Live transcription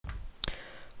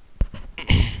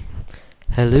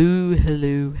Hello,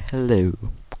 hello, hello.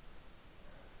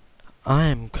 I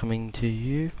am coming to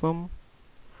you from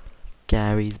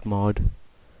Gary's mod,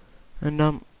 and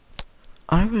I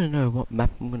don't really know what map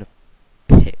I'm gonna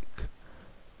pick.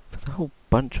 There's a whole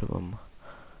bunch of them,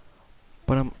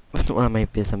 but that's not what I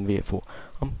made this video for.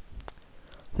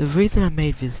 The reason I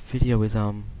made this video is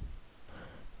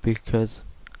because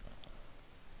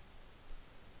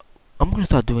I'm gonna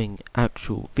start doing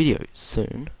actual videos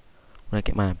soon when I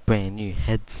get my brand new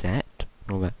headset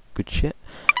and all that good shit.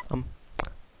 I'm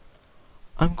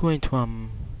going to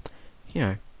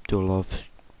do a lot of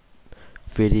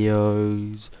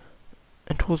videos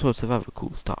and all sorts of other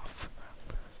cool stuff.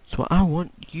 So what I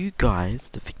want you guys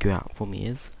to figure out for me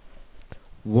is,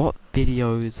 what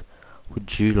videos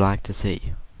would you like to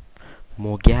see?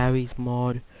 More Gary's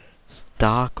mod,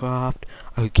 StarCraft,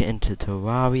 I could get into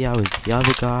Terraria with the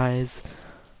other guys,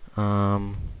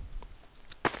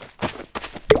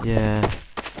 yeah,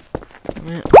 I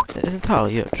mean, it's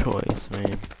entirely your choice. I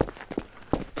mean,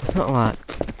 it's not like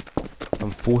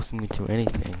I'm forcing you to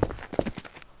anything,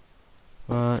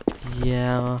 but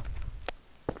yeah,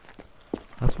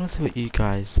 I just want to see what you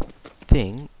guys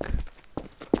think,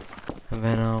 and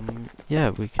then yeah,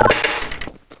 we can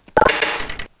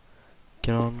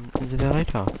get on into that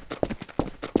later.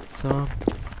 So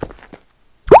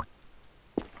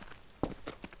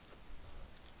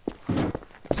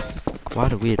this is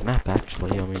quite a weird map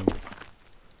actually. I mean,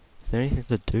 is there anything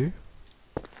to do?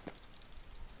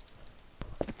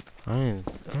 I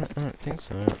don't think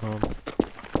so.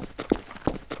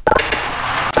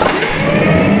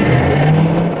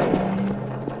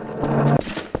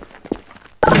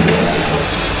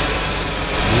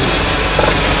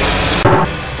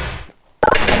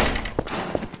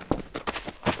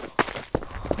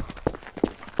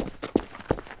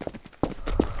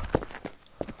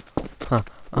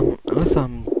 Let's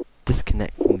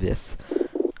disconnect from this.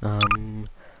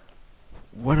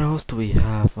 What else do we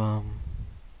have?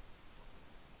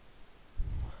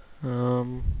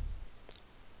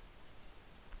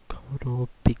 Commodore,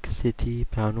 Big City,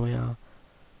 Paranoia.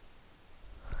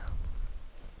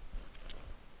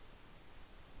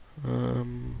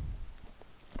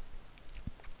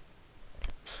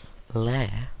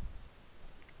 Lair.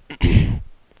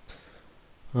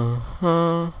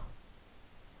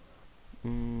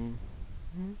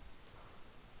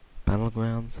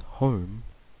 Battlegrounds, home.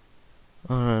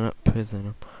 Oh no, not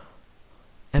prison.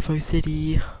 FO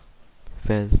City.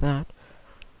 There's that.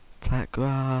 Flat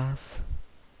grass.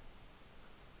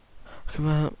 Okay,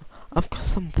 well, I've got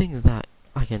some things that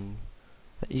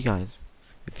that you guys,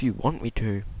 if you want me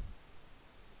to,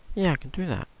 yeah, I can do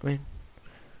that. I mean,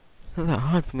 it's not that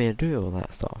hard for me to do all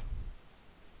that stuff.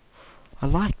 I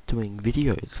like doing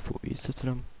videos for you, it's just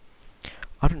that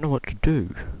I don't know what to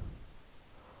do,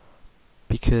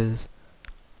 because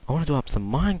I want to do up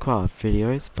some Minecraft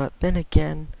videos, but then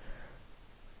again,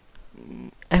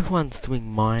 everyone's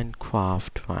doing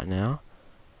Minecraft right now,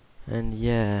 and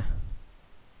yeah,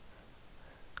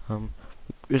 we're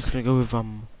just gonna go with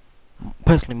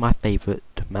personally my favourite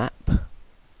map,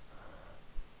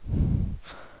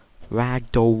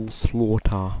 Ragdoll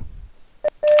Slaughter.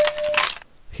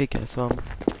 Okay guys, so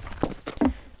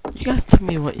you guys tell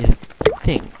me what you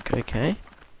think, okay?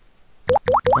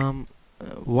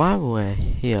 While we're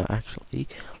here, actually,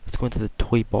 let's go into the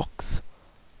toy box.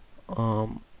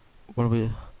 What are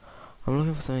we? I'm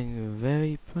looking for something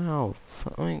very powerful,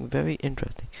 something very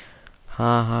interesting.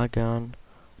 Haha gun,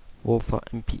 Wolfer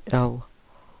MPL.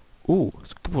 Ooh,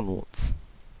 Scribblenauts.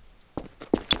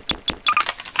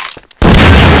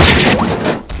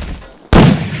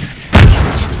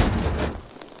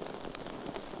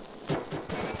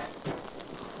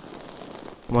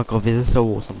 Oh my god, this is so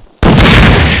awesome.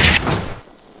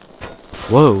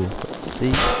 Whoa,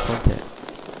 see contact.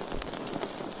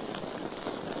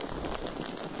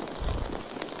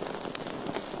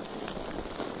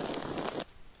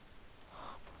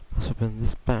 Let's open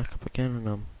this back up again,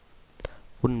 and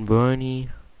wooden brony.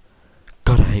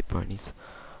 God, I hate bronies.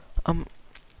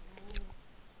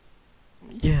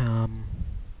 Yeah,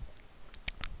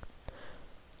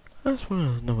 I just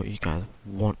wanna know what you guys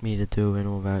want me to do and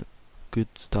all that good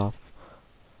stuff.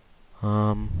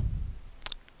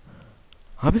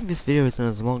 I think this video isn't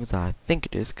as long as I think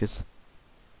it is, because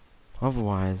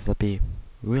otherwise that'd be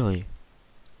really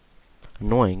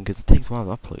annoying, because it takes a while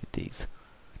to upload these.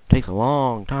 It takes a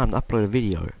long time to upload a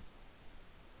video.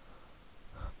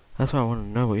 That's why I want to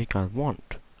know what you guys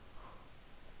want.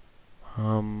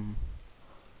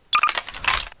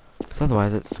 Because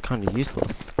otherwise it's kind of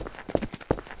useless.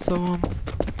 So,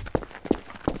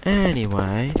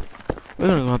 anyway, we're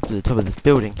gonna go up to the top of this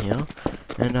building here,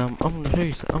 And I'm gonna show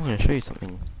you. I'm gonna show you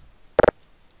something.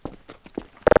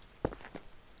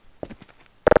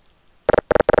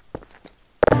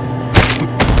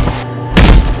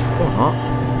 Or not.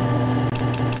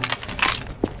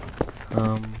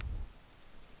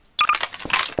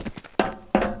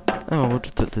 Oh, we'll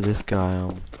just do it to this guy.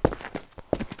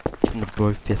 In the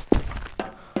bro fist.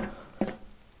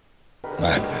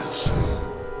 Madness.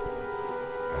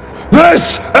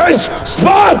 This is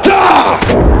Sparta!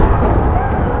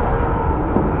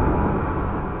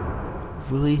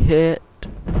 Will he hit?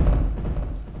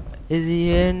 Is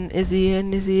he in? Is he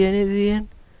in? Is he in? Is he in?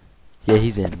 Yeah,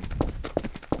 he's in.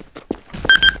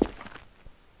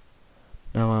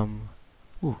 Now,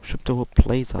 ooh, shipped over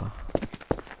blazer.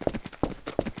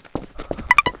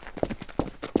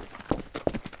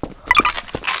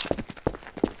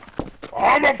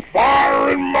 I'm a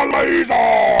fire in my laser!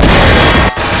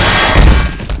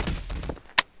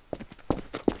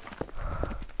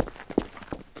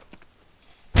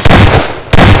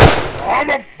 I'm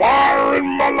a fire in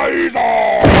my laser!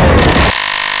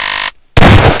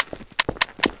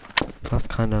 That's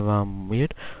kind of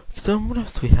weird. So what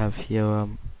else do we have here? I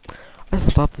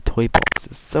just love the toy box.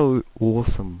 It's so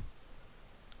awesome.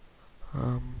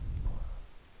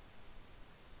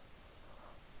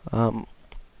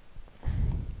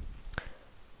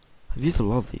 I've used a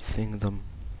lot of these things.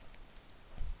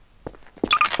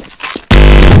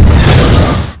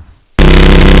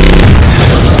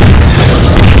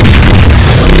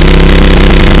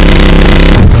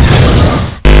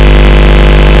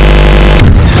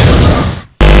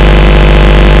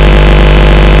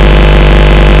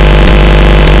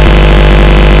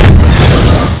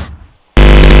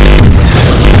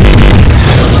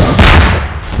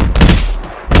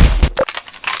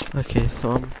 Okay,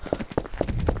 so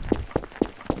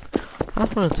I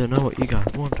just wanted to know what you guys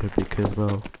wanted because,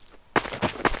 well,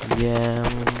 yeah,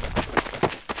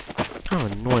 kind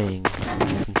of annoying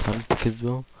sometimes because,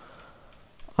 well,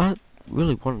 I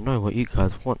really want to know what you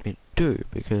guys want me to do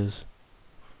because,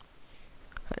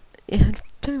 yeah,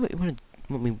 tell me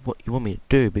what you want me to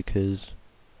do because,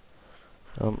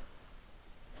 I don't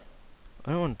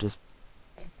want to just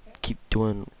keep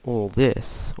doing all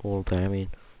this all day. I mean,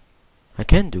 I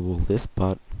can do all this,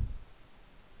 but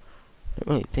I don't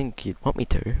really think you'd want me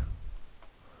to.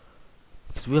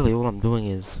 Because really all I'm doing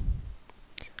is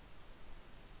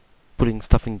putting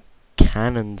stuff in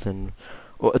cannons and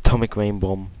or atomic rain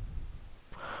bomb.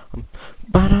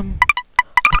 But I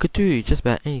could do just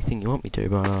about anything you want me to,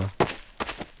 but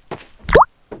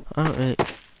I don't really.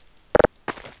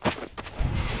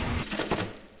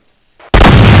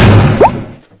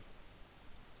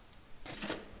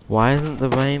 Why isn't the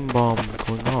rain bomb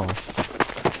going off?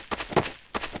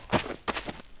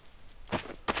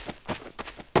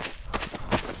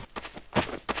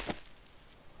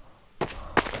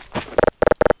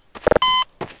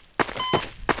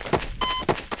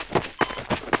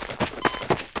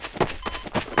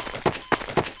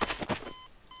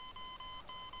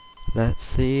 Let's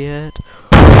see it.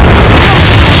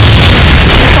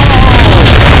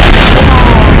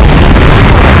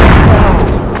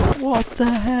 What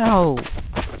the hell?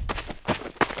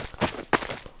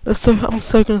 I'm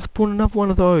so gonna spawn another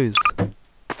one of those.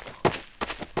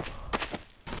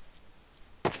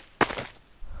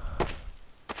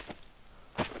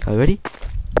 Okay, ready?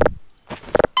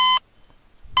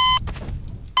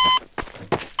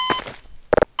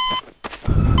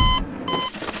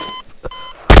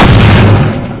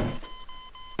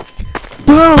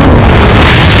 Boom!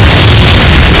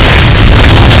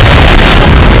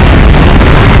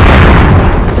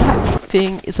 That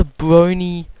thing is a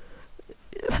brony.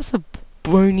 That's a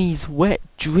brony's wet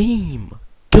dream.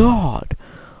 God,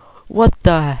 what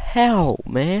the hell,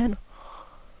 man?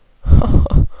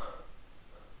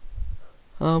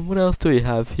 What else do we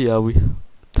have here?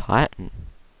 Titan.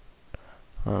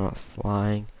 Oh, that's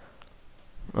flying.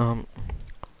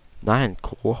 Nine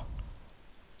core.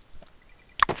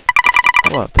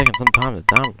 Well, it's taken some time to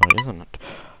download, isn't it?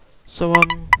 So,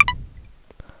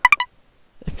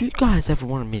 if you guys ever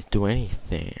wanted me to do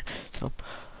anything,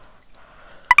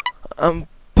 I'm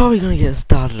probably gonna get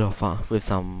started off with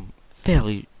some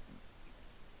fairly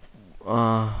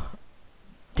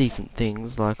decent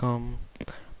things like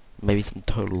maybe some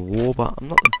Total War, but I'm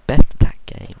not the best at that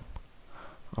game.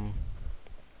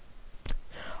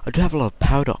 I do have a lot of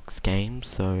Paradox games,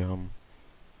 so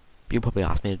you'll probably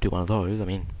ask me to do one of those. I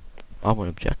mean, I won't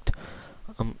object.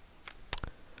 I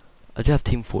do have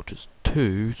Team Fortress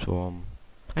 2, so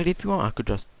actually if you want I could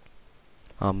just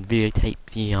videotape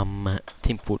the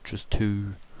Team Fortress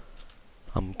 2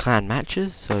 clan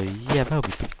matches, so yeah, that would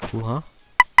be pretty cool, huh?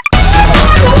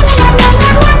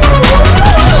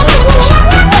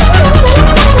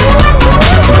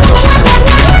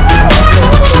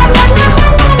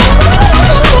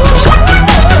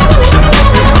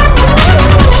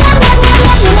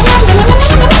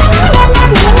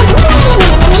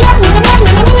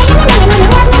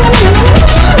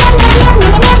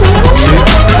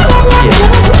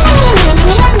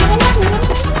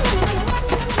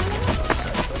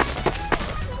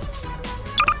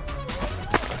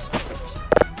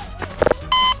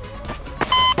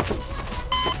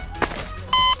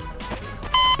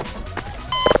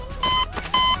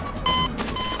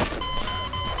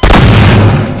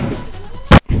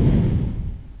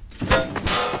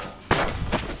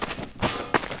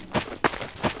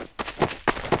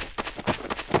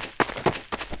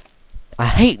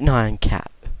 hate Nyan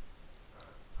Cat.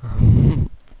 And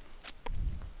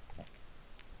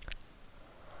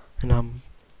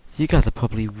you guys are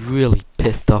probably really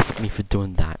pissed off at me for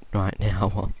doing that right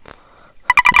now.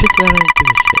 Just I don't give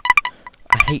a shit.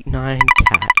 I hate Nyan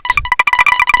Cat.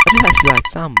 I do actually like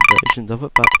some versions of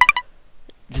it, but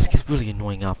it just gets really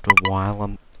annoying after a while.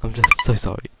 I'm just so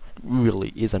sorry. It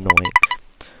really is annoying.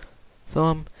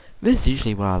 So this is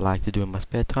usually what I like to do in my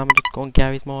spare time. I just go on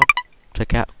Gary's Mod,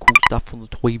 check out cool stuff from the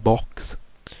toy box,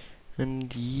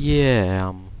 and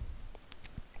yeah,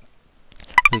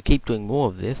 I'll keep doing more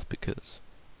of this because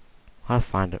I just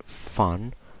find it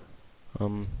fun.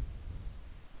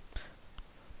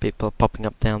 People are popping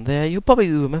up down there. You'll probably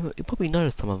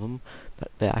notice some of them,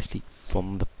 but they're actually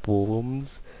from the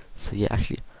forums. So yeah,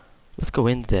 actually, let's go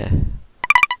in there.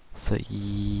 So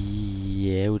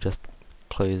yeah, we'll just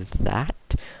close that.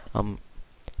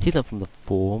 Here's not from the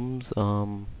forums.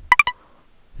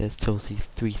 There's Chelsea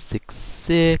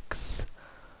 366.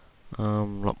 A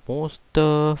lot more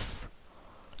stuff.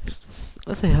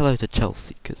 Let's say hello to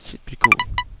Chelsea, cause she's pretty cool.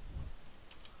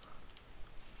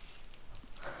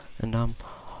 And well,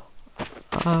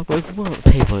 the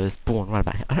Pablo is born right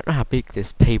about here. I don't know how big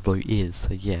this Pablo is,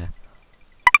 so yeah.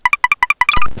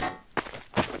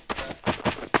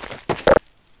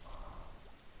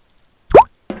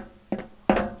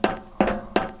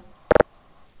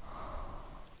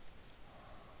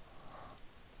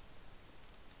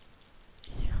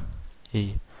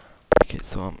 Yeah. Okay,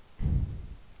 so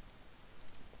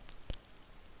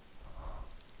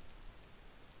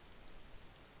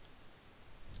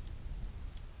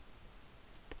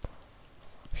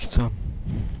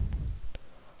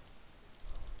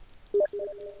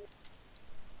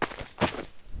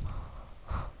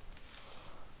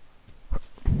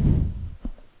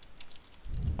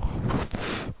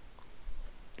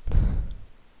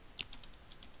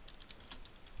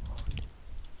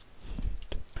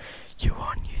you're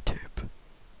on YouTube.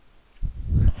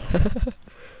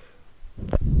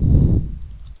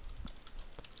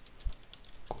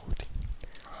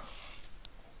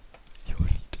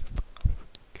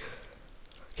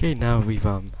 Okay, now we've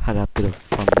had a bit of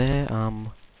fun there.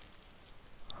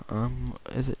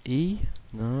 Is it E?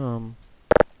 No,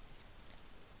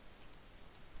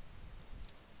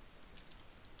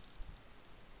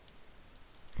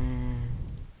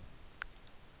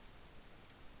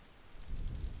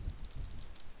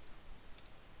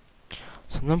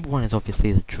 So number one is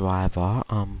obviously the driver.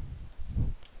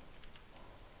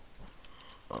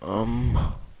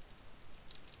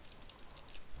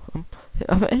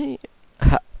 Have any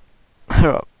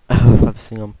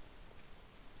everything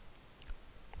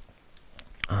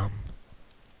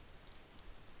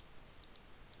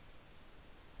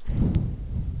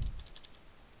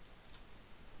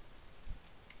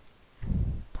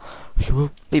okay,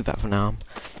 we'll leave that for now.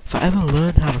 If I ever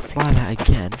learn how to fly that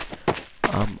again,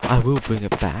 I will bring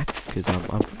it back because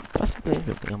I'm possibly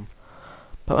interesting.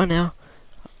 But right now,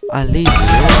 I leave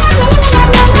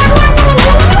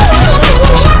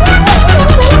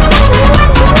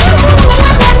you.